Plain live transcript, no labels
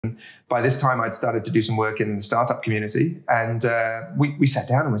By this time, I'd started to do some work in the startup community, and we sat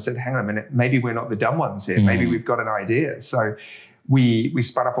down and we said, hang on a minute, maybe we're not the dumb ones here. Maybe we've got an idea. So we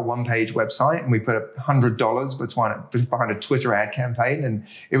spun up a one-page website and we put $100 behind a Twitter ad campaign. And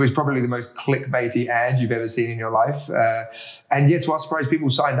it was probably the most clickbaity ad you've ever seen in your life. And yet, to our surprise, people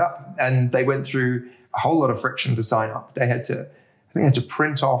signed up, and they went through a whole lot of friction to sign up. I think they had to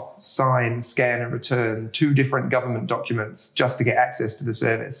print off, sign, scan, and return 2 different government documents just to get access to the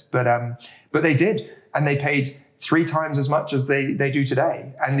service. But they did, and they paid 3 times as much as they do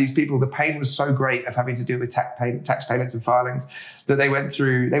today. And these people, the pain was so great of having to deal with tax payments and filings that they would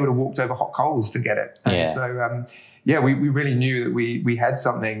have walked over hot coals to get it. And so, we really knew that we had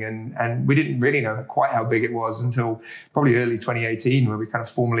something, and we didn't really know quite how big it was until probably early 2018, where we kind of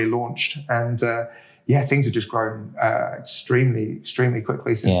formally launched. And things have just grown extremely, extremely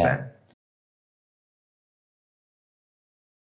quickly since then.